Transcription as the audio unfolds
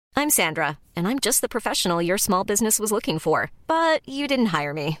I'm Sandra, and I'm just the professional your small business was looking for. But you didn't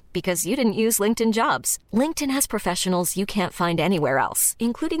hire me because you didn't use LinkedIn Jobs. LinkedIn has professionals you can't find anywhere else,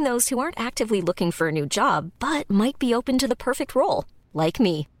 including those who aren't actively looking for a new job, but might be open to the perfect role, like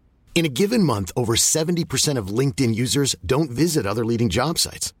me. In a given month, over 70% of LinkedIn users don't visit other leading job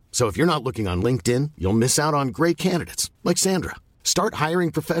sites. So if you're not looking on LinkedIn, you'll miss out on great candidates like Sandra. Start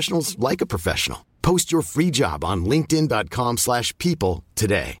hiring professionals like a professional. Post your free job on linkedin.com/people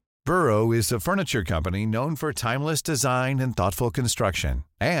today. Burrow is a furniture company known for timeless design and thoughtful construction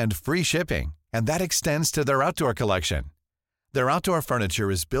and free shipping, and that extends to their outdoor collection. Their outdoor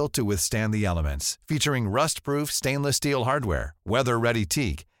furniture is built to withstand the elements, featuring rust-proof stainless steel hardware, weather-ready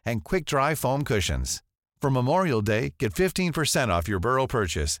teak, and quick-dry foam cushions. For Memorial Day, get 15% off your Burrow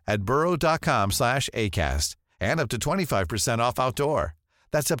purchase at burrow.com/ACAST and up to 25% off outdoor.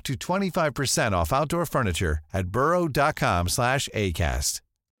 That's up to 25% off outdoor furniture at burrow.com/ACAST.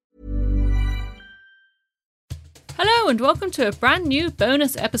 Hello and welcome to a brand new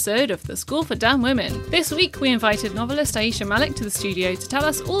bonus episode of The School for Damn Women. This week we invited novelist Ayisha Malik to the studio to tell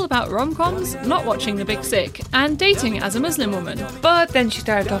us all about rom-coms, not watching The Big Sick, and dating as a Muslim woman. But then she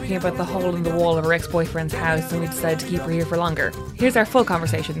started talking about the hole in the wall of her ex-boyfriend's house and we decided to keep her here for longer. Here's our full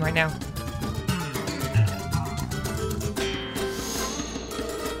conversation right now.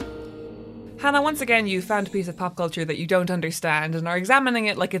 Hannah, once again, you found a piece of pop culture that you don't understand and are examining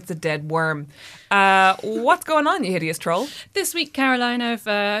it like it's a dead worm. What's going on, you hideous troll? This week, Caroline, I've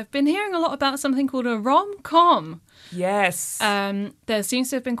been hearing a lot about something called a rom-com. Yes. There seems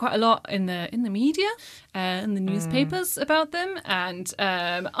to have been quite a lot in the media, in the newspapers about them, and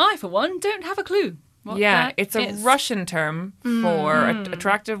I, for one, don't have a clue. It's a Russian term for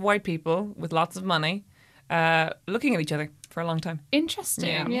attractive white people with lots of money looking at each other for a long time.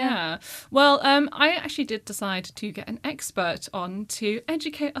 Interesting, yeah. Well, I actually did decide to get an expert on to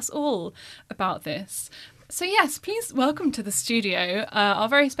educate us all about this. So yes, please welcome to the studio our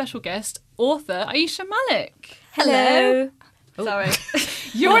very special guest, author Ayisha Malik. Hello. Sorry.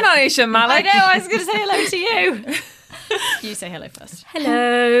 You're not Ayisha Malik. I know, I was going to say hello to you. You say hello first.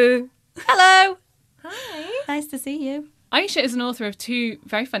 Hello. Hello. Hi. Nice to see you. Ayisha is an author of two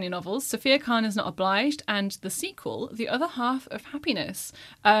very funny novels, Sophia Khan is Not Obliged and the sequel, The Other Half of Happiness.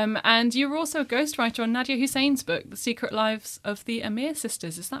 And you were also a ghostwriter on Nadia Hussein's book, The Secret Lives of the Amir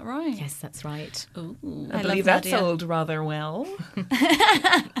Sisters. Is that right? Yes, that's right. Ooh. I believe that sold rather well.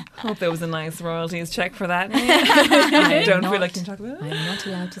 Hope there was a nice royalties check for that. I don't feel like I can talk about it. I'm not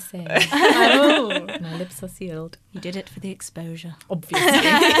allowed to say. Oh. My lips are sealed. You did it for the exposure. Obviously.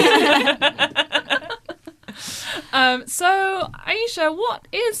 So, Ayisha, what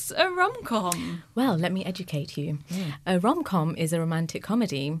is a rom-com? Well, let me educate you. A rom-com is a romantic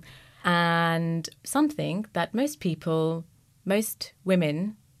comedy and something that most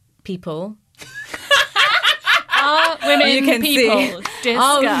women people... Women, people,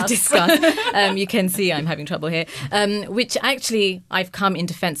 discuss. Discuss. You can see I'm having trouble here. Which actually, I've come in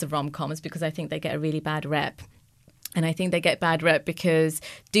defense of rom-coms because I think they get a really bad rep. And I think they get bad rep because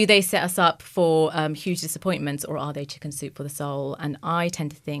do they set us up for huge disappointments or are they chicken soup for the soul? And I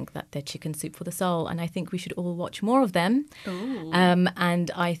tend to think that they're chicken soup for the soul. And I think we should all watch more of them.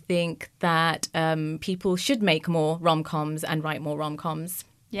 And I think that people should make more rom-coms and write more rom-coms.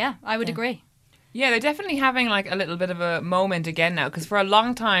 Yeah, I would agree. Yeah, they're definitely having like a little bit of a moment again now because for a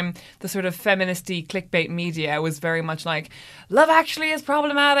long time the sort of feministy clickbait media was very much like Love Actually is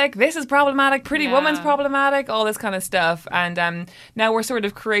problematic, this is problematic, Pretty Woman's problematic, all this kind of stuff. And now we're sort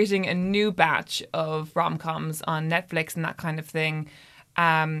of creating a new batch of rom-coms on Netflix and that kind of thing.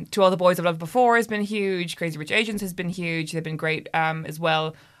 To All the Boys I've Loved Before has been huge. Crazy Rich Asians has been huge. They've been great as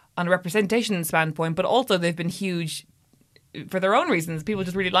well on a representation standpoint, but also they've been huge for their own reasons. People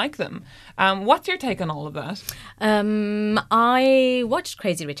just really like them. What's your take on all of that? I watched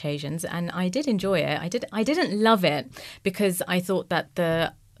Crazy Rich Asians and I did enjoy it. I didn't love it because I thought that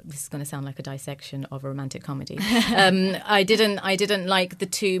this is going to sound like a dissection of a romantic comedy. I didn't like the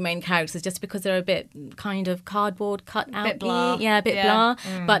two main characters just because they're a bit kind of cardboard cut out. Bit blah. Yeah, a bit blah.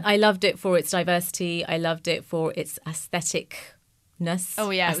 But I loved it for its diversity. I loved it for its aesthetic. Oh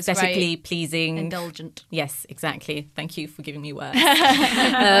yeah, it was aesthetically great. Pleasing, indulgent. Yes, exactly. Thank you for giving me words.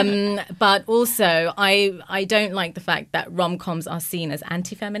 But also, I don't like the fact that rom-coms are seen as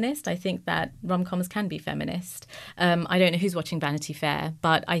anti-feminist. I think that rom-coms can be feminist. I don't know who's watching Vanity Fair,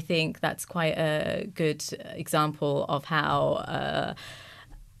 but I think that's quite a good example of how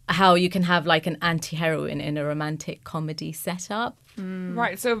you can have like an anti-heroine in a romantic comedy setup.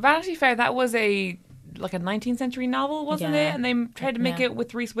 Right. So Vanity Fair, that was a like a 19th century novel, wasn't Yeah. it? And they tried to make Yeah. it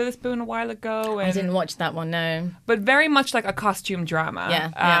with Reese Witherspoon a while ago. And, I didn't watch that one, no. but very much like a costume drama.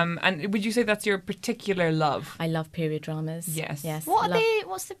 Yeah, And would you say that's your particular love? I love period dramas. Yes. Yes.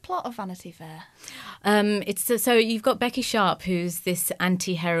 What's the plot of Vanity Fair? It's so you've got Becky Sharp, who's this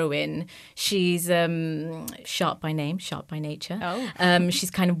anti-heroine. She's sharp by name, sharp by nature. Oh.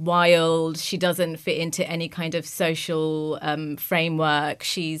 She's kind of wild. She doesn't fit into any kind of social framework.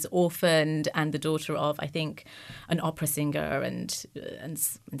 She's orphaned and the daughter of, I think, an opera singer and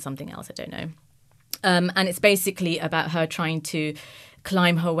something else. I don't know. And it's basically about her trying to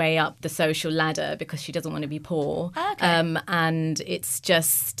climb her way up the social ladder because she doesn't want to be poor. Okay. And it's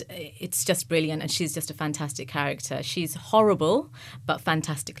just brilliant, and she's just a fantastic character. She's horrible but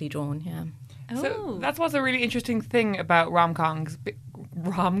fantastically drawn. Yeah. So that's what's a really interesting thing about rom-coms.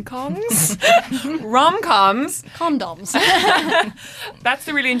 Rom-coms? Rom-coms. Condoms. That's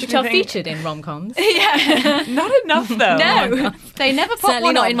the really Which interesting are thing. featured in rom-coms. Not enough, though. No, they never put Certainly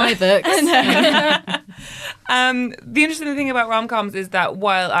one not on. in my books. The interesting thing about rom-coms is that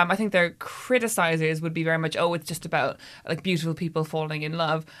while I think their criticizers would be very much, it's just about like beautiful people falling in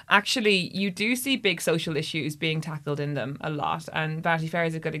love, actually you do see big social issues being tackled in them a lot, and Vanity Fair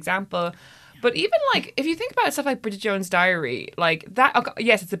is a good example. But even like if you think about stuff like Bridget Jones' Diary, like that, okay,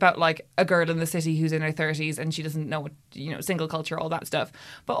 yes, it's about like a girl in the city who's in her 30s and she doesn't know what, single culture, all that stuff.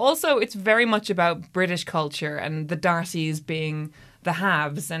 But also it's very much about British culture and the Darcys being the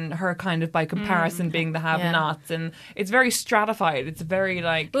haves and her kind of by comparison being the have-nots, and it's very stratified. It's very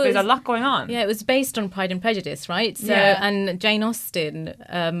like there's a lot going on. Yeah, it was based on Pride and Prejudice, right? So, and Jane Austen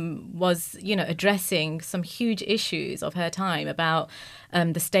was, addressing some huge issues of her time about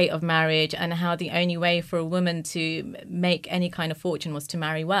the state of marriage and how the only way for a woman to make any kind of fortune was to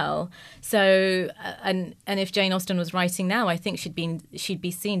marry well. So, and if Jane Austen was writing now, I think she'd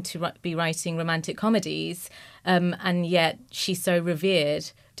be seen to be writing romantic comedies, and yet she's so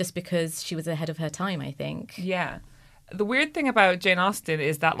revered just because she was ahead of her time, I think. Yeah. The weird thing about Jane Austen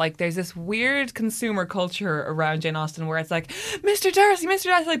is that like there's this weird consumer culture around Jane Austen where it's like, Mr. Darcy,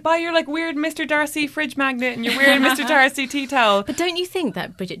 like buy your like weird Mr. Darcy fridge magnet and your weird Mr. Darcy tea towel. But don't you think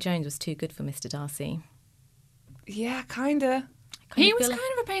that Bridget Jones was too good for Mr. Darcy? Yeah, kinda. He was kind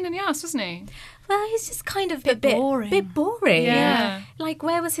of a pain in the ass, wasn't he? Well, he's just kind of Bit boring. Bit boring. Yeah. Like,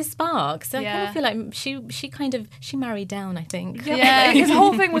 where was his spark? So I kind Yeah. of feel like she married down, I think. Yeah. His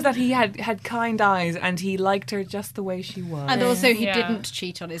whole thing was that he had kind eyes and he liked her just the way she was. And also he Yeah. didn't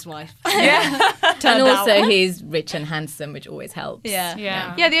cheat on his wife. yeah. And also he's rich and handsome, which always helps. Yeah.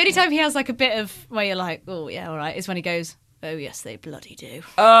 Yeah. Yeah, the only time he has like a bit of where you're like, oh yeah, all right, is when he goes, oh yes, they bloody do.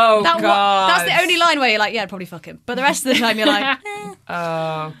 Oh, God. God. That's the only line where you're like, yeah, I'd probably fuck him. But the rest of the time you're like,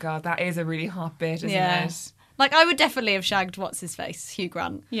 Oh, God, that is a really hot bit, isn't yeah. it? Like I would definitely have shagged what's his face, Hugh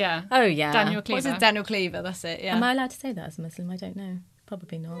Grant. Yeah. Oh, yeah. Daniel What's Cleaver. his Daniel Cleaver? That's it. Yeah. Am I allowed to say that as a Muslim? I don't know.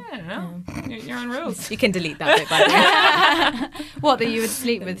 Probably not. I don't know. You're on rules. You can delete that bit, by the way. What, that you would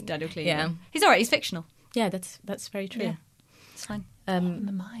sleep with Daniel Cleaver? Yeah. He's all right. He's fictional. Yeah, that's very true. Yeah. It's fine. In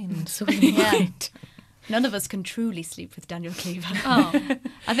the mind. Sort of mind. None of us can truly sleep with Daniel Cleaver. Oh.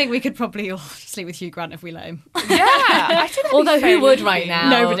 I think we could probably all sleep with Hugh Grant if we let him. Yeah. I think that'd be Although who fairly would easy. right now?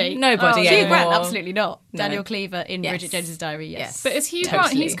 Nobody. Nobody Hugh anymore. Grant, absolutely not. No. Daniel Cleaver in Yes. Bridget Jones's Diary, yes. But is Hugh Grant,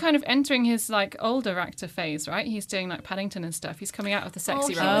 Totally. he's kind of entering his like older actor phase, right? He's doing like Paddington and stuff. He's coming out of the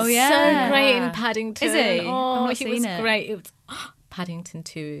sexy he role. was yeah. so great in Paddington. Is he? Oh, I've not he seen was it. great. It was, Paddington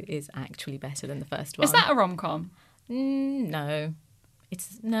 2 is actually better than the first one. Is that a rom-com? No.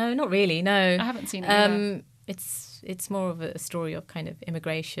 No, not really, no. I haven't seen it either. It's more of a story of kind of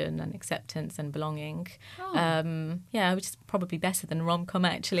immigration and acceptance and belonging. Oh. Yeah, which is probably better than rom-com,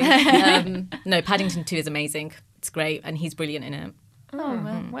 actually. No, Paddington 2 is amazing. It's great, and he's brilliant in it.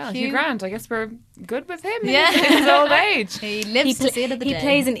 Well, Hugh Grant, I guess we're good with him Yeah. in his old age. He lives to see it of the He day.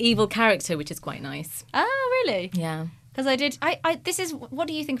 plays an evil character, which is quite nice. Oh, really? Yeah. Because this is, what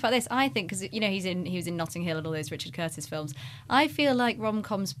do you think about this? I think, because, he was in Notting Hill and all those Richard Curtis films. I feel like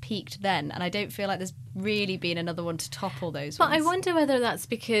rom-coms peaked then, and I don't feel like there's really been another one to topple those But ones. I wonder whether that's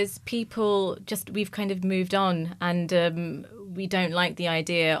because we've kind of moved on and we don't like the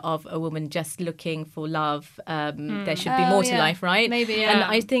idea of a woman just looking for love. There should be more to yeah. life, right? Maybe, yeah. And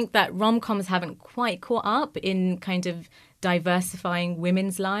I think that rom-coms haven't quite caught up in kind of diversifying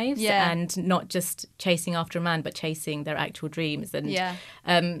women's lives and not just chasing after a man, but chasing their actual dreams.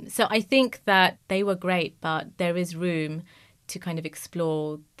 And so I think that they were great, but there is room to kind of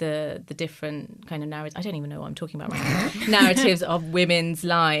explore the different kind of narratives. I don't even know what I'm talking about right now. Narratives of women's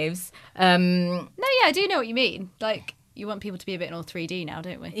lives. No, yeah, I do know what you mean. Like, you want people to be a bit more 3D now,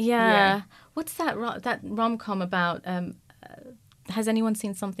 don't we? Yeah. What's that rom-com about? Has anyone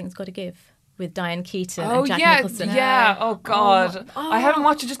seen Something's Got to Give? with Diane Keaton and Jack Nicholson. Yeah. Oh God, I haven't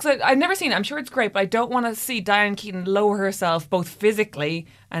watched it just because I've never seen it. I'm sure it's great, but I don't want to see Diane Keaton lower herself both physically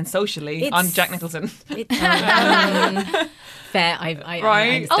and socially on Jack Nicholson. Fair,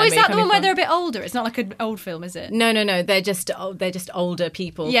 Right. Oh, is that the one where they're a bit older? It's not like an old film, is it? No. They're just older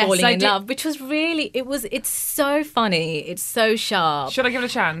people falling in love, which was really it's so funny. It's so sharp. Should I give it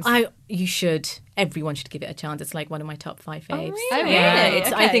a chance? You should. Everyone should give it a chance. It's like one of my top 5 faves. Oh, really? Yeah,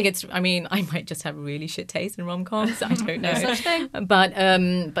 Okay. I think it's. I mean, I might just have really shit taste in rom-coms. I don't know. No such thing.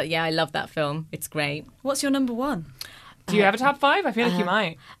 But yeah, I love that film. It's great. What's your number one? Do you have a top 5? I feel like you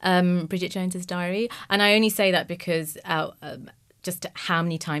might. Bridget Jones's Diary, and I only say that because just how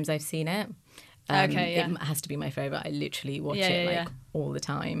many times I've seen it. It has to be my favorite. I literally watch it all the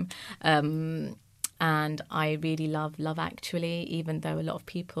time. And I really love Love Actually, even though a lot of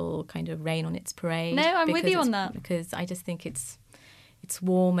people kind of rain on its parade. No, I'm with you on that. Because I just think it's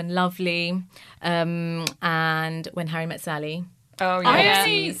warm and lovely. And When Harry Met Sally. Oh, yeah. I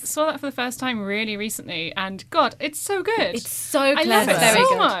actually saw that for the first time really recently, and God, it's so good. It's so clever. I love it Very so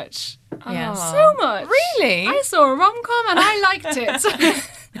good. much. Yeah. So much. Really? I saw a rom-com and I liked it.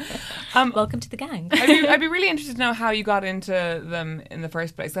 Welcome to the gang. I'd be really interested to know how you got into them in the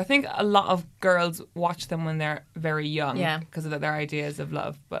first place. I think a lot of girls watch them when they're very young because of their ideas of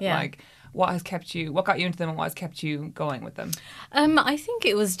love. But what got you into them and what has kept you going with them? I think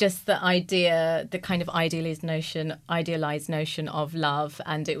it was just the kind of idealized notion of love,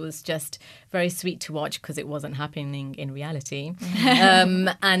 and it was just very sweet to watch because it wasn't happening in reality.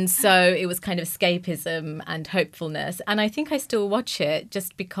 And so it was kind of escapism and hopefulness. And I think I still watch it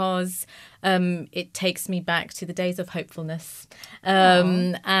just because it takes me back to the days of hopefulness.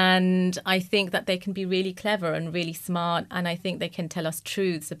 And I think that they can be really clever and really smart, and I think they can tell us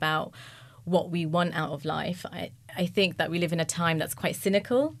truths about what we want out of life. I think that we live in a time that's quite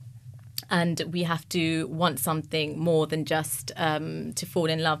cynical, and we have to want something more than just to fall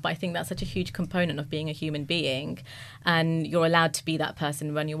in love. But I think that's such a huge component of being a human being, and you're allowed to be that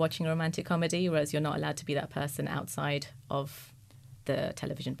person when you're watching a romantic comedy, whereas you're not allowed to be that person outside of the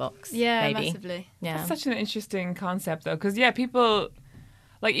television box. Yeah, maybe. massively. Yeah. That's such an interesting concept, though, because people,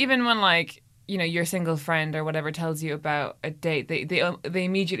 like, even when your single friend or whatever tells you about a date, they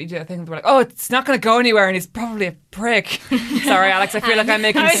immediately do that thing where they're like, oh, it's not going to go anywhere and he's probably a prick. Sorry, Alex, I feel like I'm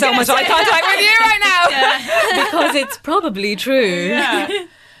making so much eye contact with you right now. Because it's probably true. Yeah.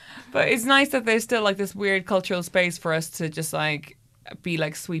 But it's nice that there's still like this weird cultural space for us to just like be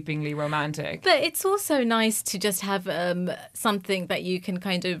like sweepingly romantic. But it's also nice to just have something that you can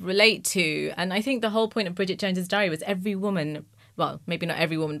kind of relate to. And I think the whole point of Bridget Jones's Diary was every woman, well, maybe not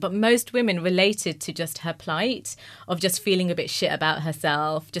every woman, but most women related to just her plight of just feeling a bit shit about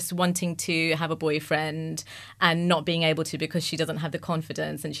herself, just wanting to have a boyfriend and not being able to because she doesn't have the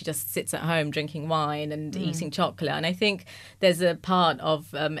confidence, and she just sits at home drinking wine and eating chocolate. And I think there's a part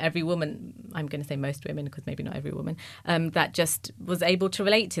of every woman, I'm going to say most women because maybe not every woman, that just was able to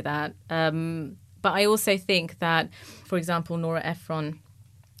relate to that. But I also think that, for example, Nora Ephron,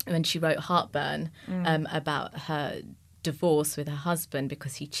 when she wrote Heartburn about her divorce with her husband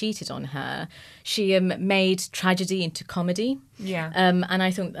because he cheated on her, she made tragedy into comedy. Yeah. And I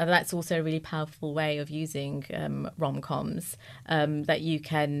think that's also a really powerful way of using rom-coms, that you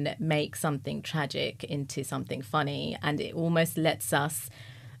can make something tragic into something funny, and it almost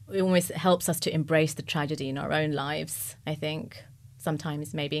helps us to embrace the tragedy in our own lives, I think.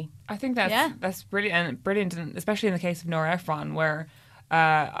 Sometimes, maybe. I think that's brilliant, and especially in the case of Nora Ephron, where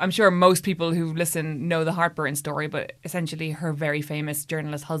I'm sure most people who listen know the Heartburn story, but essentially her very famous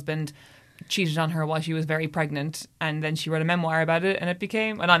journalist husband cheated on her while she was very pregnant, and then she wrote a memoir about it, and it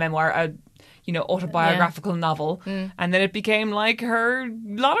became, well, not a memoir, a autobiographical novel, and then it became like her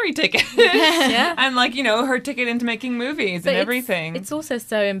lottery ticket, and like, her ticket into making movies and everything. It's also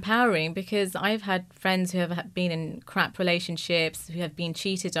so empowering because I've had friends who have been in crap relationships, who have been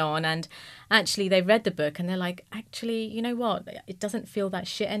cheated on, and actually they've read the book and they're like, actually, you know what? It doesn't feel that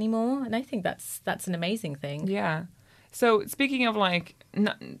shit anymore, and I think that's an amazing thing. Yeah. So speaking of like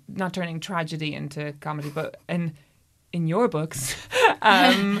not turning tragedy into comedy, but in your books,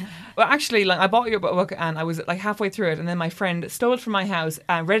 well, actually, like I bought your book and I was like halfway through it, and then my friend stole it from my house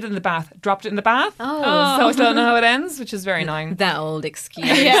and read it in the bath, dropped it in the bath. Oh. So I still don't know how it ends, which is very annoying. That old excuse.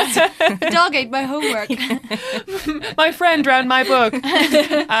 The dog ate my homework. My friend drowned my book.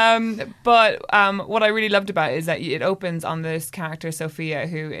 But what I really loved about it is that it opens on this character, Sophia,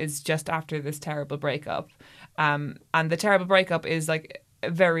 who is just after this terrible breakup. And the terrible breakup is like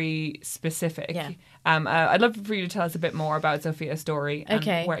very specific. Yeah. I'd love for you to tell us a bit more about Sophia's story and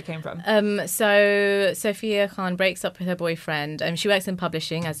where it came from. So Sophia Khan breaks up with her boyfriend. She works in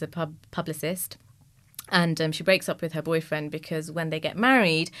publishing as a publicist. And she breaks up with her boyfriend because when they get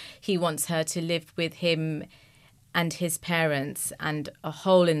married, he wants her to live with him and his parents, and a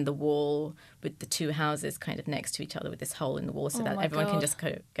hole in the wall with the two houses kind of next to each other with this hole in the wall so that everyone can just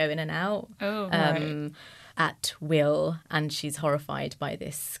go in and out at will. And she's horrified by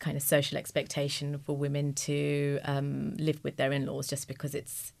this kind of social expectation for women to live with their in-laws just because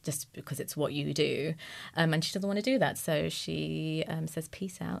it's what you do. And she doesn't want to do that. So she says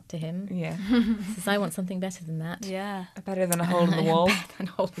peace out to him. Yeah. Says, I want something better than that. Yeah. Better than a hole in the wall. Better than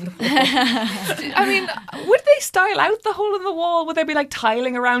a hole in the wall. I mean, would they style out the hole in the wall? Would there be like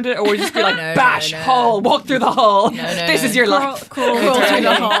tiling around it? Or would it just be like, bash, hole, walk through the hole. This is your life. Crawl through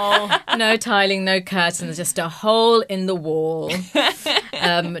the hole. No tiling, no curtains, just a hole in the wall.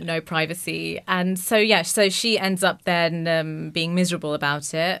 No privacy. And so she ends up then being miserable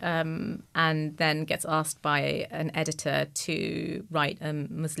about it, and then gets asked by an editor to write a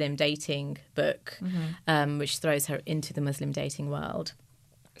Muslim dating book, which throws her into the Muslim dating world.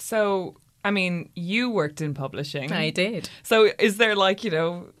 So, I mean, you worked in publishing. I did. So is there like,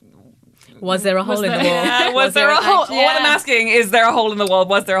 was there a hole in the wall? Was there a hole? Yeah. What I'm asking, is there a hole in the wall?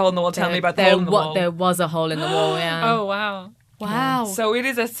 Was there a hole in the wall? Tell me about the hole in the wall. There was a hole in the wall, yeah. Oh, wow. Wow. So it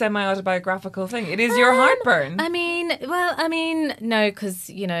is a semi-autobiographical thing. It is your heartburn. I mean, no, because,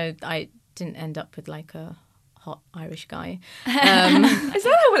 I didn't end up with like a hot Irish guy. Is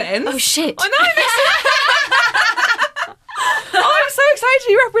that how it ends? Oh, shit. Oh, no, I'm so excited to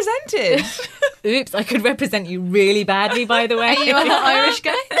be represented. Oops, I could represent you really badly, by the way. Are you a hot Irish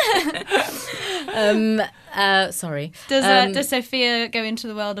guy? Sorry. Does Sophia go into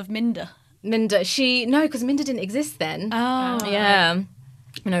the world of Minder? Minder, because Minder didn't exist then. Oh. Yeah.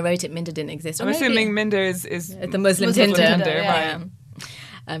 When I wrote it, Minder didn't exist. I'm assuming Minder is the Muslim Tinder. Yeah. Right.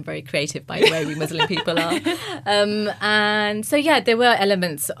 I'm very creative, by the way, we Muslim people are. And so, there were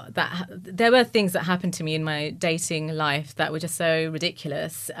there were things that happened to me in my dating life that were just so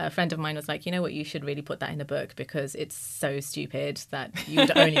ridiculous. A friend of mine was like, you know what, you should really put that in a book because it's so stupid that you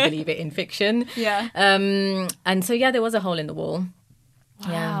would only believe it in fiction. Yeah. And so, there was a hole in the wall.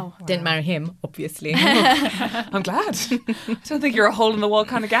 Wow. Yeah. Didn't marry him, obviously. I'm glad. I don't think you're a hole in the wall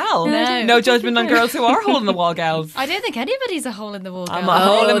kind of gal. No judgment on girls who are hole in the wall gals. I don't think anybody's a hole in the wall girl. I'm a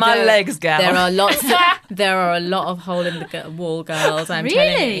hole in my legs gal. There are a lot of hole in the wall girls. I'm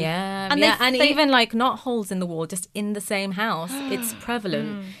telling you. Yeah. And even like not holes in the wall, just in the same house. It's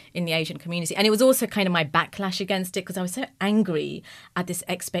prevalent in the Asian community. And it was also kind of my backlash against it because I was so angry at this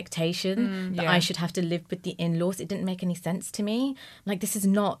expectation that I should have to live with the in-laws. It didn't make any sense to me. Like, this is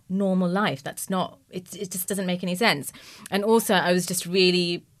not normal life. That's not, it just doesn't make any sense. And also I was just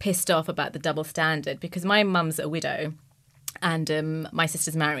really pissed off about the double standard because my mum's a widow and my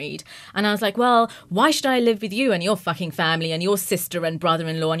sister's married. And I was like, well, why should I live with you and your fucking family and your sister and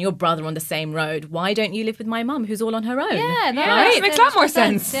brother-in-law and your brother on the same road? Why don't you live with my mum who's all on her own? Yeah, it makes a lot more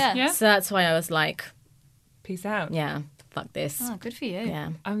sense. Yeah. So that's why I was like, peace out. Yeah, fuck this. Oh, good for you. Yeah.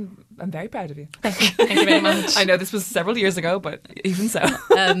 I'm very proud of you. Thank you very much. I know this was several years ago, but even so.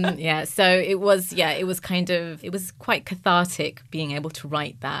 So it was quite cathartic being able to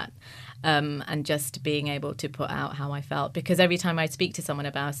write that. And just being able to put out how I felt, because every time I'd speak to someone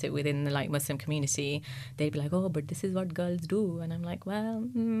about it within the Muslim community, they'd be like, "Oh, but this is what girls do," and I'm like, "Well,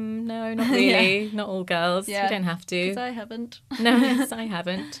 no, not really, not all girls. You don't have to." Because I haven't. No, yes, I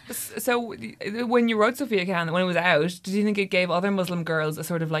haven't. So, when you wrote Sophia Khan, when it was out, did you think it gave other Muslim girls a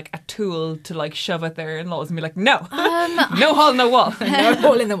sort of like a tool to like shove at their in-laws and be like, "No, no hole in the wall, no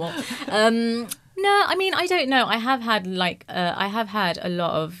hole in the wall"? No, I mean, I don't know. I have had a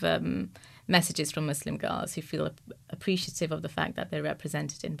lot of messages from Muslim girls who feel appreciative of the fact that they're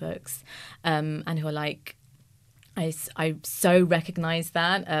represented in books, and who are like, I so recognise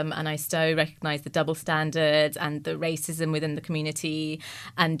that, and I so recognise the double standards and the racism within the community,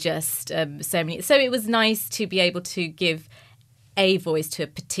 and just so many. So it was nice to be able to give a voice to a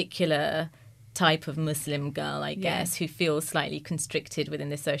particular type of Muslim girl, I guess, who feels slightly constricted within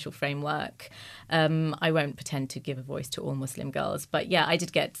this social framework. I won't pretend to give a voice to all Muslim girls, but I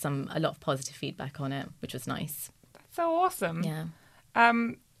did get a lot of positive feedback on it, which was nice. That's so awesome. Yeah.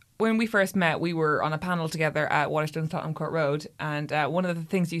 When we first met, we were on a panel together at Waterstone's Tottenham Court Road, and one of the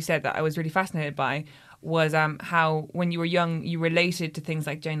things you said that I was really fascinated by was how when you were young you related to things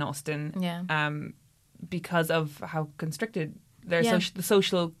like Jane Austen, because of how constricted the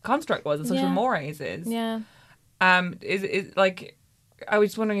social construct was, the social mores is. Yeah. Is like, I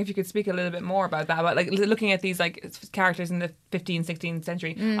was wondering if you could speak a little bit more about that, about like looking at these like characters in the 15th, 16th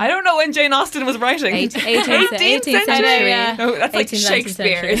century. I don't know when Jane Austen was writing. 18th century. Yeah. No, that's like 18th, 19th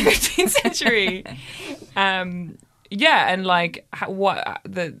Shakespeare, century. 15th century. Yeah, and like what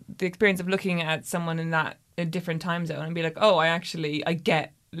the experience of looking at someone in that a different time zone and be like, oh, I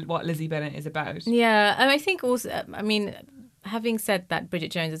get what Lizzie Bennet is about. Yeah, and I think also, I mean, having said that,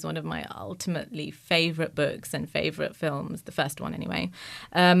 Bridget Jones is one of my ultimately favourite books and favourite films, the first one anyway.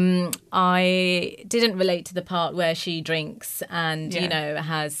 I didn't relate to the part where she drinks and, you know,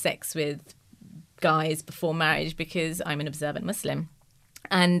 has sex with guys before marriage because I'm an observant Muslim.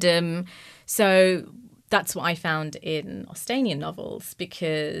 And so that's what I found in Austenian novels,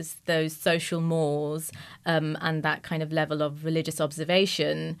 because those social mores and that kind of level of religious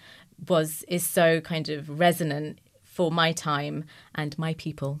observation is so kind of resonant for my time and my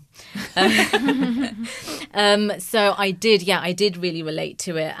people. So I did really relate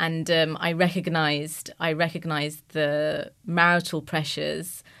to it, and I recognised the marital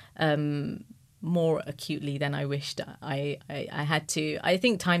pressures more acutely than I wished I had to. I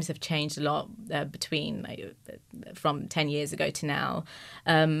think times have changed a lot from 10 years ago to now.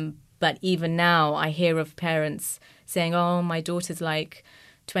 But even now I hear of parents saying, oh, my daughter's like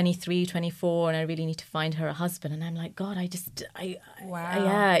 23, 24, and I really need to find her a husband. And I'm like, God,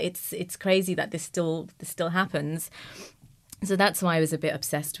 yeah, it's crazy that this still happens. So that's why I was a bit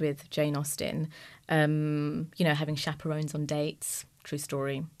obsessed with Jane Austen. Having chaperones on dates. True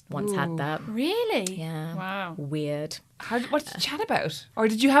story. Once had that. Really? Yeah. Wow. Weird. What did you chat about? Or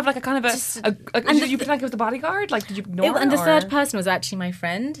did you have like a kind of did you pretend like it was the bodyguard? Like, did you ignore And the or? third person was actually my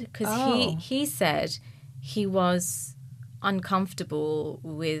friend, because Oh. he said he was uncomfortable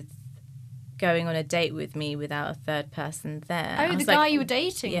with going on a date with me without a third person there. I Oh, the was guy like, you were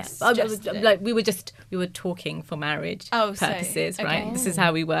dating? Yeah, suggested it. like we were talking for marriage purposes, okay. right? This is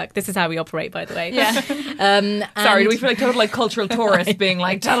how we work. This is how we operate, by the way. Yeah. Sorry, do we feel like total like cultural tourists being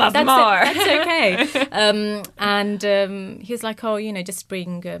like, tell us more? That's okay. He was like, oh, just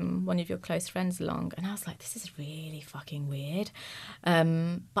bring one of your close friends along. And I was like, this is really fucking weird.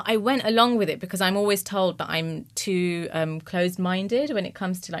 But I went along with it because I'm always told that I'm too closed-minded when it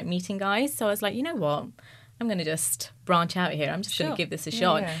comes to like meeting guys. So I was like, you know what? I'm going to just branch out here. I'm just going to give this a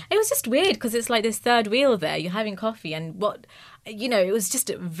shot. Yeah. It was just weird because it's like this third wheel there. You're having coffee and it was just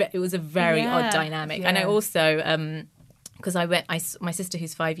it was a very odd dynamic. Yeah. And I also... because my sister,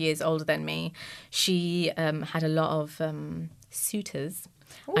 who's 5 years older than me, she had a lot of suitors.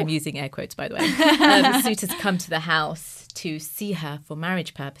 Ooh. I'm using air quotes, by the way. Suitors come to the house to see her for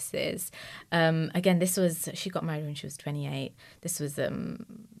marriage purposes. Again, she got married when she was 28. This was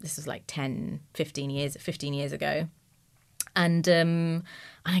like 15 years ago. And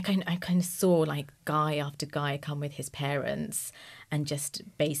I kind of saw like guy after guy come with his parents and just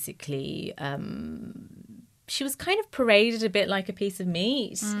basically... she was kind of paraded a bit like a piece of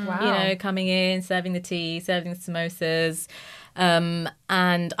meat, Wow. Coming in, serving the tea, serving the samosas.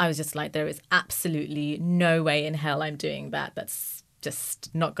 And I was just like, there is absolutely no way in hell I'm doing that. That's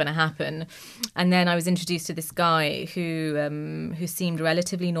just not going to happen. And then I was introduced to this guy who seemed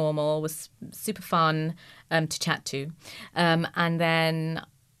relatively normal, was super fun to chat to.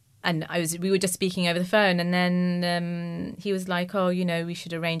 We were just speaking over the phone, and then he was like, oh, we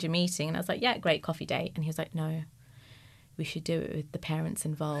should arrange a meeting. And I was like, yeah, great, coffee date. And he was like, no, we should do it with the parents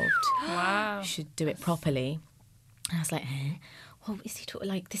involved. Wow. We should do it properly. And I was like, well, is he talking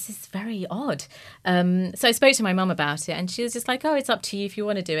like, this is very odd. So I spoke to my mum about it, and she was just like, oh, it's up to you. If you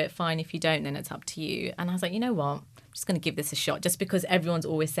want to do it, fine. If you don't, then it's up to you. And I was like, you know what? I'm just going to give this a shot, just because everyone's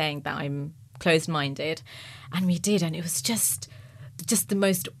always saying that I'm closed-minded. And we did, and it was just the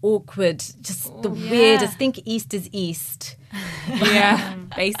most awkward, just the weirdest. Think East is East. Yeah.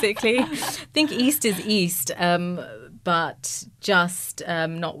 Basically. Think East is East, but just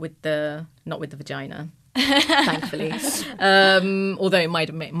not with the vagina. Thankfully, although it might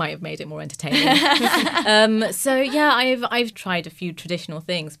have made it more entertaining. So yeah, I've tried a few traditional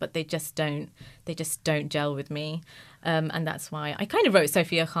things, but they just don't gel with me. And that's why I kind of wrote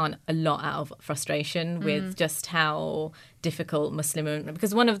Sophia Khan a lot out of frustration with just how difficult Muslim women,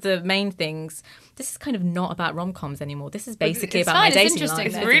 because one of the main things, this is kind of not about rom-coms anymore. This is basically about my dating life.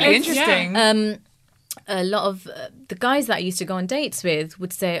 It's really interesting. Yeah. A lot of the guys that I used to go on dates with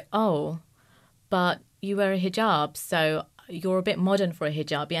would say, oh, but you wear a hijab, so you're a bit modern for a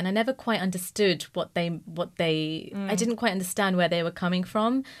hijabi. And I never quite understood what they I didn't quite understand where they were coming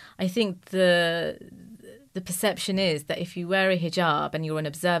from. I think the perception is that if you wear a hijab and you're an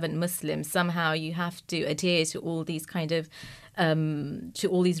observant Muslim, somehow you have to adhere to all these kind of to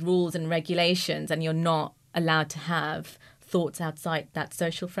all these rules and regulations, and you're not allowed to have thoughts outside that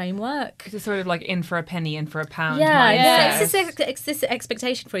social framework. It's sort of like in for a penny, in for a pound. Yeah, mindset. it's this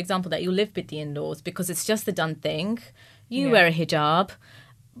expectation, for example, that you live with the in-laws because it's just the done thing. You wear a hijab.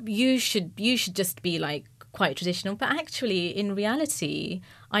 You should just be like quite traditional, but actually, in reality,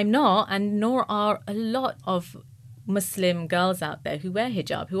 I'm not, and nor are a lot of Muslim girls out there who wear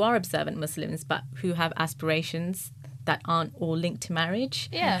hijab, who are observant Muslims, but who have aspirations that aren't all linked to marriage.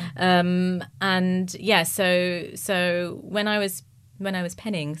 Yeah. And yeah, so when I was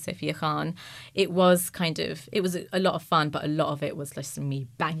penning Sophia Khan, it was a lot of fun, but a lot of it was just me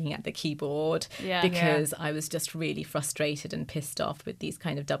banging at the keyboard because I was just really frustrated and pissed off with these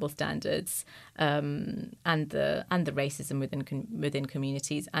kind of double standards and the racism within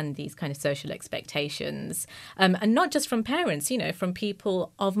communities and these kind of social expectations, and not just from parents, from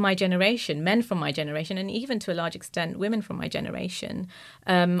people of my generation, men from my generation, and even to a large extent women from my generation.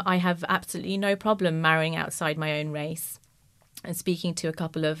 I have absolutely no problem marrying outside my own race. And speaking to a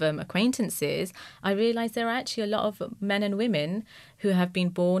couple of acquaintances, I realised there are actually a lot of men and women who have been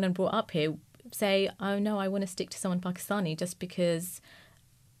born and brought up here say, oh no, I want to stick to someone Pakistani just because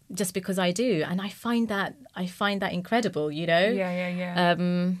I do. And I find that incredible, Yeah.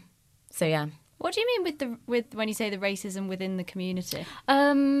 So yeah. What do you mean with when you say the racism within the community?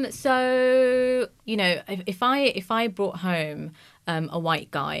 So if I brought home a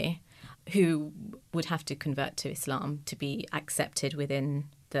white guy who would have to convert to Islam to be accepted within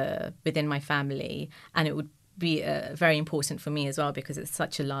my family, and it would be very important for me as well because it's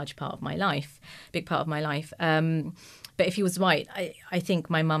such a big part of my life. But if he was white, I think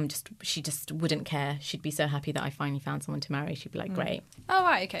my mum she just wouldn't care. She'd be so happy that I finally found someone to marry. She'd be like, great. Oh,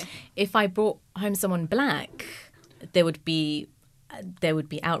 right, okay. If I brought home someone black, there would be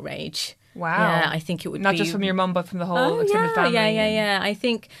outrage. Wow. Yeah, I think it would not be... just from your mum, but from the whole extended family. Yeah. I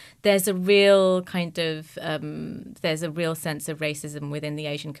think there's a real kind of there's a real sense of racism within the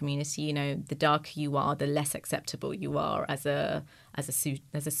Asian community. The darker you are, the less acceptable you are as a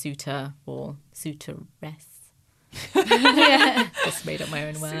suitor or suitoress. Just made up my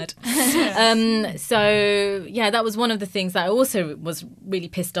own word. So yeah, that was one of the things that I also was really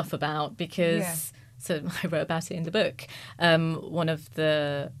pissed off about because. So I wrote about it in the book. One of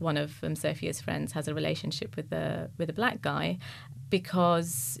Sophia's friends has a relationship with a black guy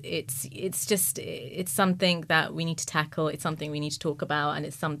because it's something that we need to tackle. It's something we need to talk about, and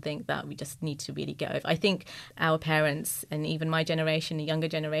it's something that we just need to really get over. I think our parents and even my generation, the younger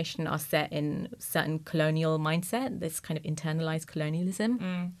generation, are set in certain colonial mindset. This kind of internalized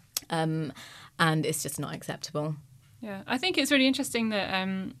colonialism, and it's just not acceptable. Yeah, I think it's really interesting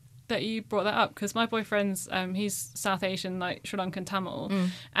that you brought that up because my boyfriend's he's South Asian, like Sri Lankan Tamil,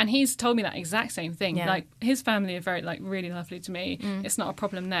 and he's told me that exact same thing. Like his family are very really lovely to me. It's not a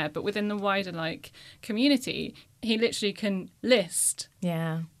problem there, but within the wider community, he literally can list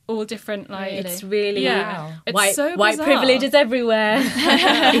all different it's really it's white, so white bizarre. privilege is everywhere,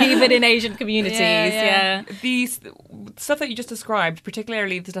 even in Asian communities. The stuff that you just described,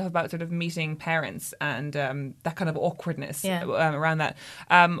 particularly the stuff about sort of meeting parents and that kind of awkwardness around that,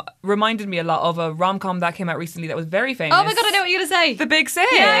 reminded me a lot of a rom-com that came out recently that was very famous. Oh my god, I know what you're going to say. The Big Sick.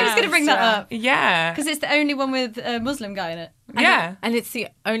 Yeah, I was going to bring that up. Yeah. Because it's the only one with a Muslim guy in it. And it's the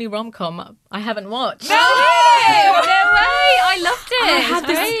only rom-com I haven't watched. No way! I loved it.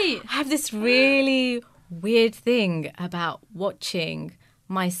 I have this really weird thing about watching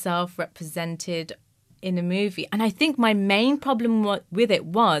myself represented in a movie. And I think my main problem with it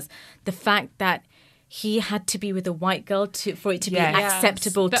was the fact that he had to be with a white girl for it to be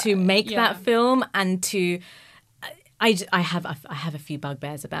acceptable to make that film and to... I have a few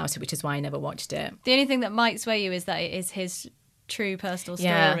bugbears about it, which is why I never watched it. The only thing that might sway you is that it is his true personal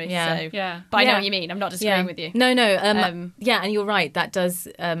story. But I know what you mean. I'm not disagreeing with you. No. And you're right. That does,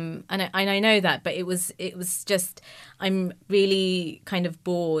 and I know that. But it was just, I'm really kind of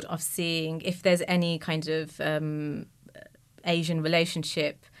bored of seeing if there's any kind of Asian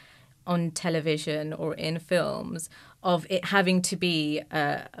relationship on television or in films of it having to be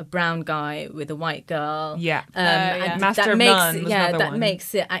a brown guy with a white girl. Master of None was another one.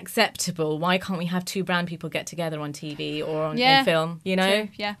 Makes it acceptable. Why can't we have two brown people get together on TV or in film, True.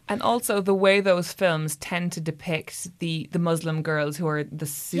 Yeah. And also the way those films tend to depict the Muslim girls who are the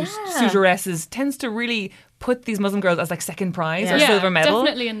suitoresses tends to really put these Muslim girls as like second prize or Yeah. silver medal.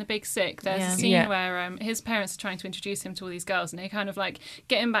 Definitely in The Big Sick. There's a scene Yeah. where his parents are trying to introduce him to all these girls, and they kind of like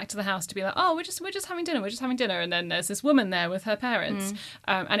get him back to the house to be like, oh, we're just having dinner, and then there's this woman there with her parents,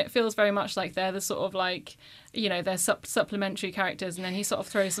 and it feels very much like they're the sort of like, you know, they're supplementary characters, and then he sort of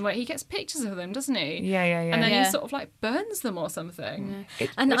throws them away. He gets pictures of them, doesn't he? Yeah. And then Yeah. he sort of like burns them or something.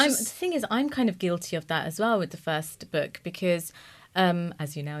 And the thing is, I'm kind of guilty of that as well with the first book because,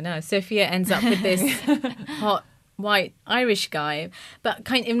 as you now know, Sophia ends up with this hot white Irish guy. But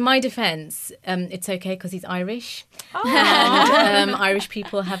in my defence, it's okay because he's Irish. And Irish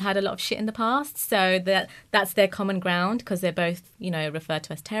people have had a lot of shit in the past, so that's their common ground because they're both, you know, referred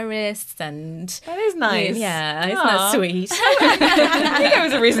to as terrorists, and That is nice. yeah, isn't that sweet? I think that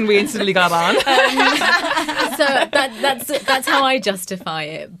was a reason we instantly got on. So that's how I justify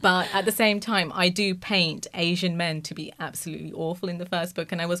it. But at the same time, I do paint Asian men to be absolutely awful in the first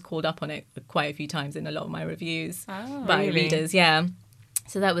book, and I was called up on it quite a few times in a lot of my reviews by really? readers. Yeah,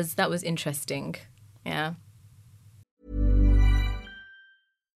 so that was interesting. Yeah.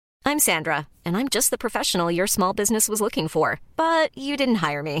 I'm Sandra, and I'm just the professional your small business was looking for. But you didn't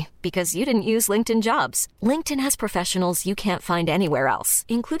hire me because you didn't use LinkedIn Jobs. LinkedIn has professionals you can't find anywhere else,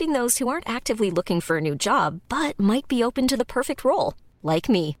 including those who aren't actively looking for a new job, but might be open to the perfect role, like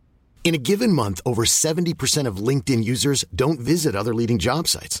me. In a given month, over 70% of LinkedIn users don't visit other leading job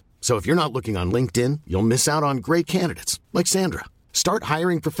sites. So if you're not looking on LinkedIn, you'll miss out on great candidates like Sandra. Start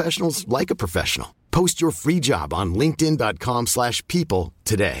hiring professionals like a professional. Post your free job on linkedin.com/people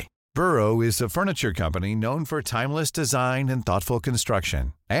today. Burrow is a furniture company known for timeless design and thoughtful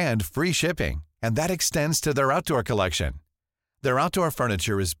construction and free shipping, and that extends to their outdoor collection. Their outdoor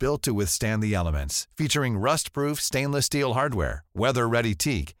furniture is built to withstand the elements, featuring rust-proof stainless steel hardware, weather-ready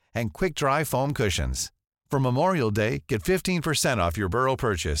teak, and quick-dry foam cushions. For Memorial Day, get 15% off your Burrow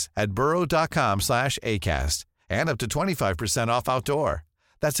purchase at burrow.com/acast, and up to 25% off outdoor.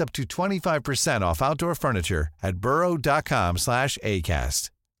 That's up to 25% off outdoor furniture at burrow.com/acast.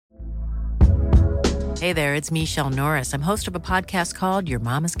 Hey there, it's Michelle Norris. I'm host of a podcast called Your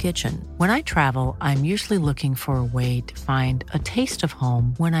Mama's Kitchen. When I travel, I'm usually looking for a way to find a taste of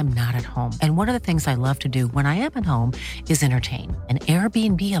home when I'm not at home. And one of the things I love to do when I am at home is entertain. And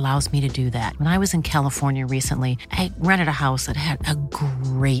Airbnb allows me to do that. When I was in California recently, I rented a house that had a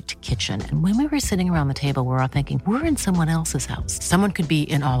great kitchen. And when we were sitting around the table, we're all thinking, we're in someone else's house. Someone could be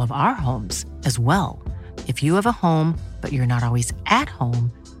in all of our homes as well. If you have a home, but you're not always at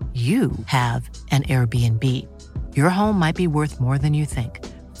home, you have an Airbnb. Your home might be worth more than you think.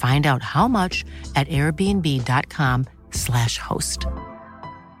 Find out how much at airbnb.com/host.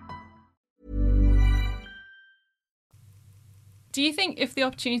 Do you think if the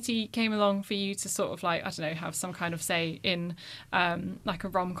opportunity came along for you to sort of like, I don't know, have some kind of say in like a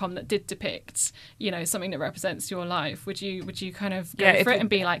rom-com that did depict, you know, something that represents your life, would you kind of go for it and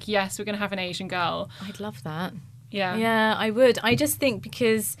be like, yes, we're going to have an Asian girl? I'd love that. Yeah. Yeah, I would. I just think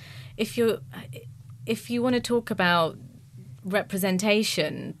because if you want to talk about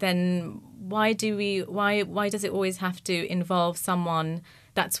representation, then why does it always have to involve someone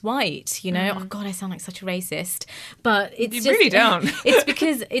that's white, you know? Oh God, I sound like such a racist. But it's You just, really don't. it's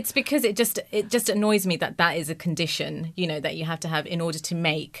because it just annoys me that is a condition, you know, that you have to have in order to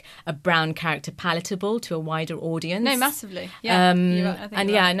make a brown character palatable to a wider audience. No, massively. Yeah.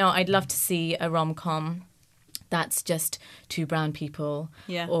 I'd love to see a rom-com that's just two brown people.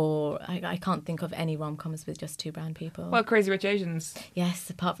 Yeah. Or I can't think of any rom-coms with just two brown people. Well, Crazy Rich Asians.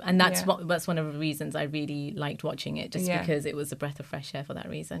 Yes, and that's one of the reasons I really liked watching it, just because it was a breath of fresh air for that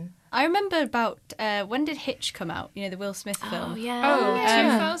reason. I remember about when did Hitch come out? You know, the Will Smith film. Oh,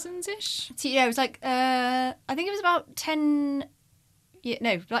 2000s-ish? So, yeah, it was like I think it was about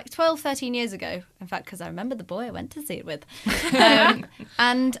 12, 13 years ago, in fact, because I remember the boy I went to see it with.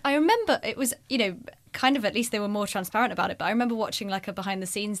 And I remember it was, you know, kind of, at least they were more transparent about it, but I remember watching like a behind the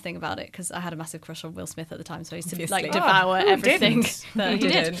scenes thing about it because I had a massive crush on Will Smith at the time, so I used to like devour everything that he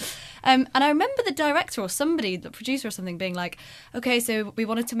did. And I remember the director or somebody, the producer or something, being like, okay, so we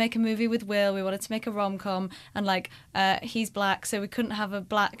wanted to make a movie with Will, we wanted to make a rom-com, and like he's black, so we couldn't have a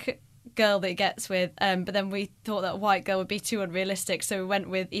black girl that he gets with, but then we thought that a white girl would be too unrealistic, so we went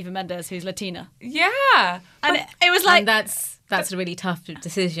with Eva Mendes, who's Latina. Yeah. And it was like, and that's That's a really tough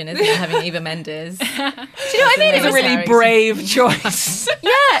decision, isn't it, having Eva Mendes? Do you know what I mean? It's a really brave choice.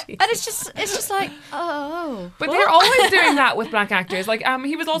 Yeah, and it's just like, oh. But they're always doing that with black actors. Like,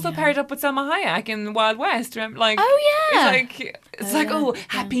 he was also paired up with Selma Hayek in Wild West. Remember? Like, Oh, yeah. It's like,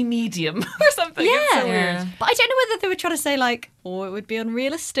 happy medium or something. Yeah. It's so weird. But I don't know whether they were trying to say like, it would be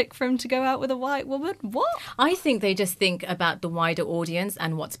unrealistic for him to go out with a white woman. What? I think they just think about the wider audience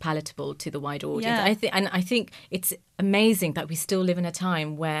and what's palatable to the wider audience. Yeah. I think it's amazing that we still live in a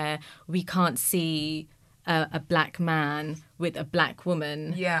time where we can't see a black man with a black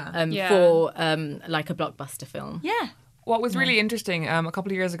woman for like a blockbuster film. Yeah. What was really interesting, a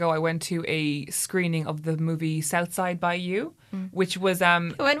couple of years ago, I went to a screening of the movie Southside by You, which was... I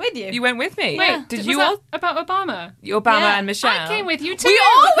went with you. You went with me. Wait, did was you that all... about Obama? Obama and Michelle. I came with you too. We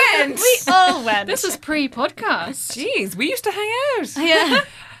all went! We all went. This was pre-podcast. Jeez, we used to hang out. Yeah.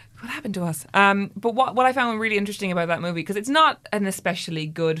 What happened to us? But what I found really interesting about that movie, because it's not an especially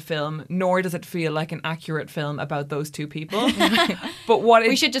good film, nor does it feel like an accurate film about those two people. But what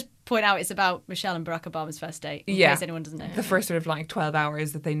We should just point out it's about Michelle and Barack Obama's first date, in case anyone doesn't know. The first sort of like 12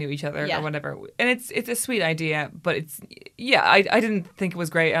 hours that they knew each other or whatever. And it's a sweet idea, but I didn't think it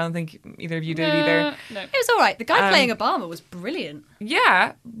was great. I don't think either of you did either. No. It was all right. The guy playing Obama was brilliant.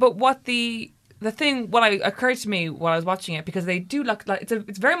 Yeah, but what occurred to me while I was watching it, because they do look like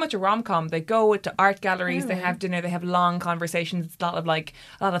it's very much a rom-com. They go to art galleries, they have dinner, they have long conversations. It's a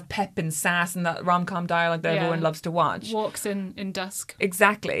lot of pep and sass and that rom-com dialogue that everyone loves to watch. Walks in dusk.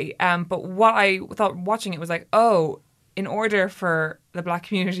 Exactly. But what I thought watching it was like, in order for the black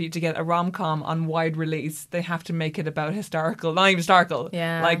community to get a rom-com on wide release, they have to make it about not even historical.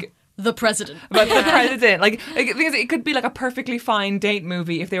 Yeah. Like The president. about the president. Because it could be like a perfectly fine date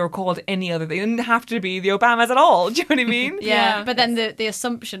movie if they were called any other. They didn't have to be the Obamas at all. Do you know what I mean? Yeah. But then the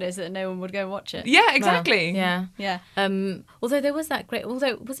assumption is that no one would go and watch it. Yeah, exactly. Yeah. Yeah. Although there was that great... was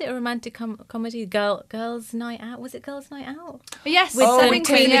it a romantic comedy? Girls' Night Out? Was it Girls' Night Out? Yes. With I think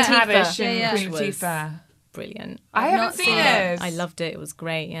so, Queen yeah. Latifah. and Yeah. Queen Which was Latifah. Brilliant. I haven't seen it. I loved it. It was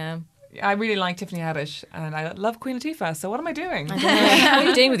great, yeah. I really like Tiffany Haddish and I love Queen Latifah, so what am I doing? I don't know. What are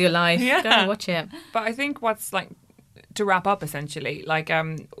you doing with your life? Yeah. Go and watch it. But I think what's like, to wrap up essentially, like,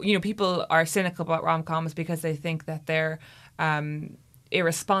 people are cynical about rom-coms because they think that they're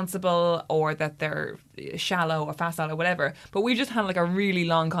irresponsible or that they're shallow or facile or whatever. But we just had like a really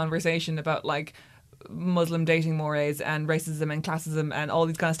long conversation about like Muslim dating mores and racism and classism and all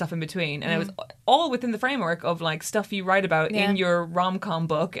these kind of stuff in between, and it was all within the framework of like stuff you write about in your rom-com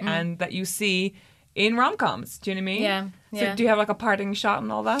book and that you see in rom-coms. Do you know what I mean? Yeah. So do you have like a parting shot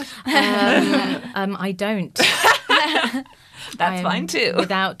and all that? I don't. That's fine too.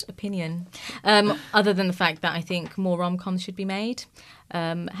 Without opinion. Other than the fact that I think more rom-coms should be made.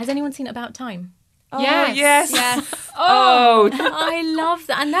 Has anyone seen About Time? Yes. I love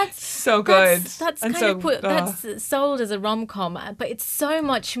that, and that's so good. That's and kind so, of that's sold as a rom-com, but it's so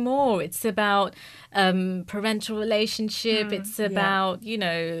much more. It's about parental relationship. It's about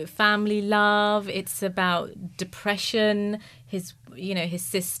family love. It's about depression. His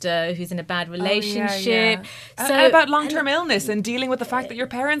sister who's in a bad relationship. So and about long-term illness and dealing with the fact that your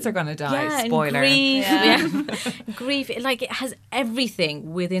parents are going to die. Yeah, Spoiler. And grief. Grief. Like, it has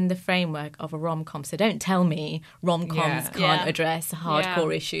everything within the framework of a rom-com. So don't tell me rom-coms can't address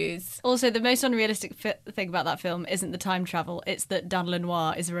hardcore issues. Also, the most unrealistic thing about that film isn't the time travel. It's that Dan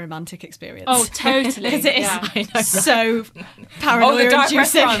Lenoir is a romantic experience. Oh, totally. Because it is I know, so paranoia the dark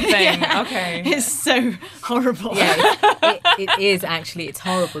inducing. restaurant thing. Okay. It's so horrible. Yeah, it is actually. It's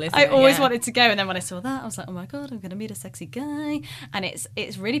horrible, isn't it? I always wanted to go, and then when I saw that, I was like, oh my God, I'm going to meet a sexy guy. And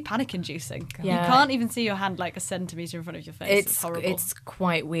it's really panic-inducing. Yeah. You can't even see your hand like a centimetre in front of your face. It's horrible. It's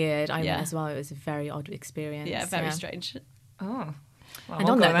quite weird. I went as well. It was a very odd experience. Yeah, very strange. Oh. Well, And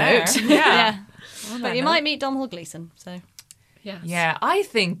on that note, yeah. But you might meet Domhnall Gleeson, so... Yes. Yeah, I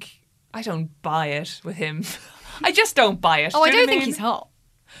think I don't buy it with him. I just don't buy it. Oh, I Do you don't know what think mean? he's hot.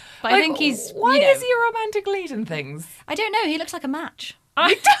 But Like, I think he's... Why is he a romantic lead in things? I don't know. He looks like a match.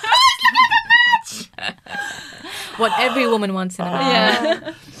 what every woman wants in a man.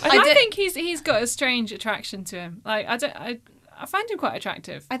 Yeah. I think he's got a strange attraction to him. Like, I find him quite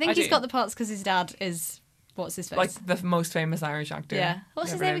attractive. I think he's got the parts because his dad is... What's his face? Like the most famous Irish actor. Yeah.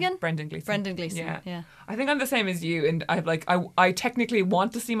 What's his name again? Brendan Gleeson. Brendan Gleeson. Yeah. I think I'm the same as you, and I technically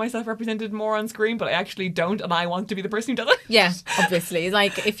want to see myself represented more on screen, but I actually don't, and I want to be the person who does it. Yeah, obviously.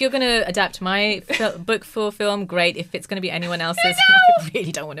 Like, if you're going to adapt my book for film, great. If it's going to be anyone else's, I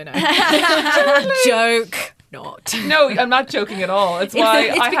really don't want to know. Joke. not. No, I'm not joking at all. It's why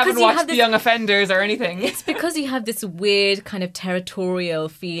it's I because haven't you watched have The this- Young Offenders or anything. It's because you have this weird kind of territorial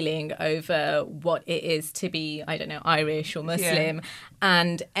feeling over what it is to be, I don't know, Irish or Muslim,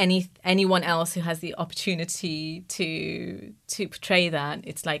 and anyone else who has the opportunity to portray that.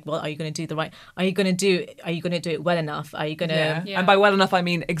 It's like, well, are you going to do the right? Are you going to do it well enough? Are you going to? And by well enough, I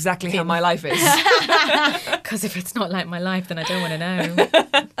mean exactly how my life is. Because if it's not like my life, then I don't want to know.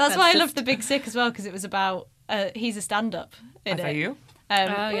 That's why I love The Big Sick as well, because it was about he's a stand-up in it. Are you?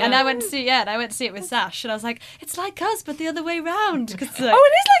 And I went to see it with Sash, and I was like, it's like us, but the other way round. Oh, it is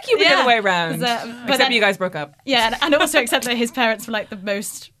like you, but the other way round. But Except then, you guys broke up. Yeah, and also except that his parents were like the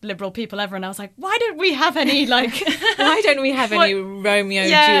most liberal people ever, and I was like, why don't we have any like? Why don't we have any Romeo?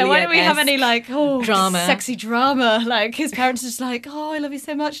 Yeah, Juliet why don't we have any like drama, sexy drama? Like his parents are just like, oh, I love you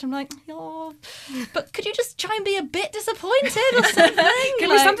so much, and I'm like, oh, but could you just try and be a bit disappointed or something? Give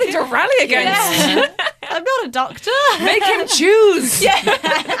me something to rally against. Yeah. I'm not a doctor. Make him choose.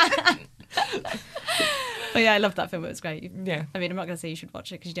 But yeah, I loved that film. It was great. Yeah. I mean, I'm not going to say you should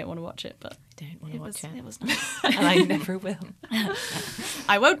watch it because you don't want to watch it, but I don't want to watch it. It was nice. And I never will.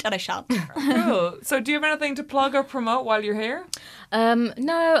 I won't and I shan't. Cool. So do you have anything to plug or promote while you're here?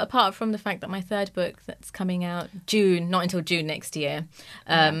 No, apart from the fact that my third book that's coming out not until June next year.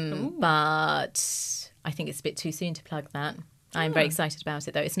 But I think it's a bit too soon to plug that. I'm very excited about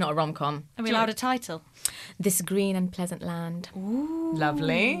it, though. It's not a rom-com. Are we allowed a title? This Green and Pleasant Land. Ooh.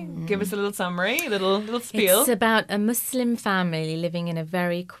 Lovely. Give us a little summary, a little spiel. It's about a Muslim family living in a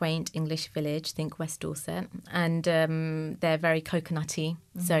very quaint English village, think West Dorset, and they're very coconutty,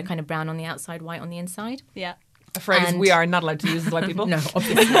 so kind of brown on the outside, white on the inside. Yeah. A phrase we are not allowed to use as white people. No,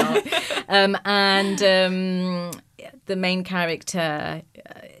 obviously not. The main character,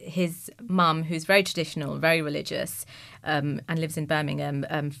 his mum, who's very traditional, very religious, and lives in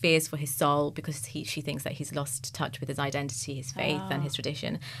Birmingham, fears for his soul because she thinks that he's lost touch with his identity, his faith, and his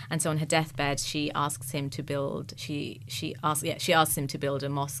tradition. And so on her deathbed, she asks him to build. She asks him to build a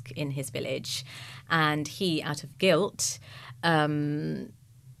mosque in his village, and he, out of guilt,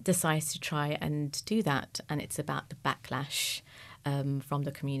 decides to try and do that. And it's about the backlash from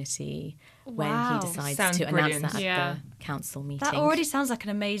the community when he decides Sounds to brilliant. announce that at the council meeting. That already sounds like an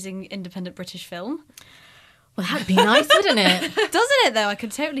amazing independent British film. Well, that'd be nice, wouldn't it? Doesn't it, though? I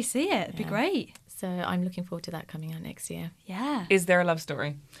could totally see it. It'd be great. So I'm looking forward to that coming out next year. Yeah. Is there a love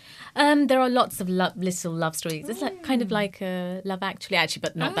story? There are lots of little love stories. It's like kind of like Love Actually,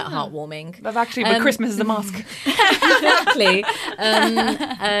 but not that heartwarming. Love Actually, but Christmas is a mosque. Exactly.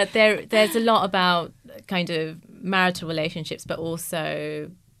 There's a lot about kind of marital relationships, but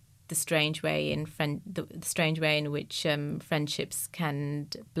also the strange way in which friendships can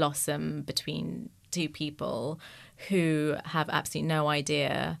blossom between two people who have absolutely no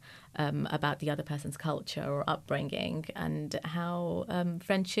idea about the other person's culture or upbringing, and how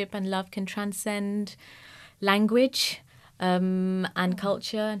friendship and love can transcend language and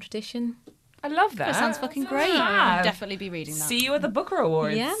culture and tradition. I love that. That sounds fucking great. Fab. I'll definitely be reading that. See you at the Booker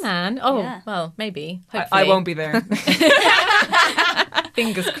Awards. Yeah, man. Oh, Yeah. well, maybe. Hopefully. I won't be there.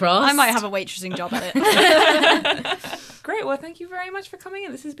 Fingers crossed. I might have a waitressing job at it. Great. Well, thank you very much for coming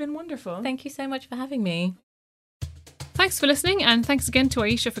in. This has been wonderful. Thank you so much for having me. Thanks for listening, and thanks again to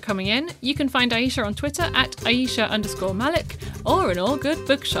Ayisha for coming in. You can find Ayisha on Twitter at Ayisha_Malik or in all good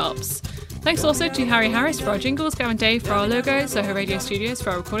bookshops. Thanks also to Harry Harris for our jingles, Gavin Dave for our logo, Soho Radio Studios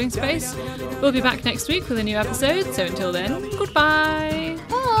for our recording space. We'll be back next week with a new episode, so until then, goodbye.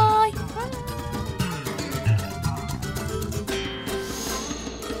 Bye.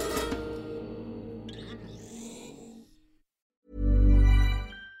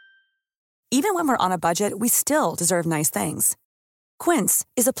 Even when we're on a budget, we still deserve nice things. Quince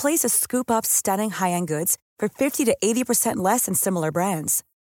is a place to scoop up stunning high-end goods for 50 to 80% less than similar brands.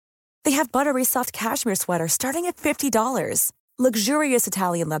 They have buttery soft cashmere sweaters starting at $50, luxurious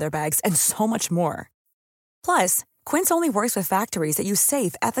Italian leather bags, and so much more. Plus, Quince only works with factories that use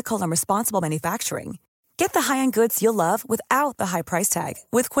safe, ethical, and responsible manufacturing. Get the high-end goods you'll love without the high price tag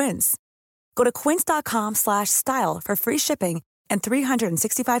with Quince. Go to quince.com/style for free shipping and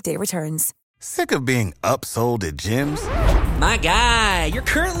 365-day returns. Sick of being upsold at gyms? My guy, you're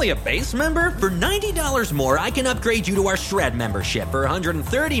currently a base member. For $90 more, I can upgrade you to our Shred membership. For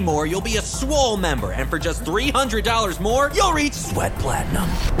 $130 more, you'll be a Swole member. And for just $300 more, you'll reach Sweat Platinum.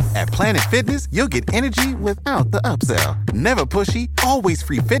 At Planet Fitness, you'll get energy without the upsell. Never pushy, always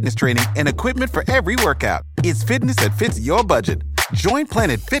free fitness training and equipment for every workout. It's fitness that fits your budget. Join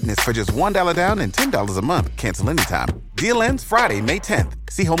Planet Fitness for just $1 down and $10 a month. Cancel anytime. Deal ends Friday, May 10th.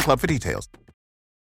 See Home Club for details.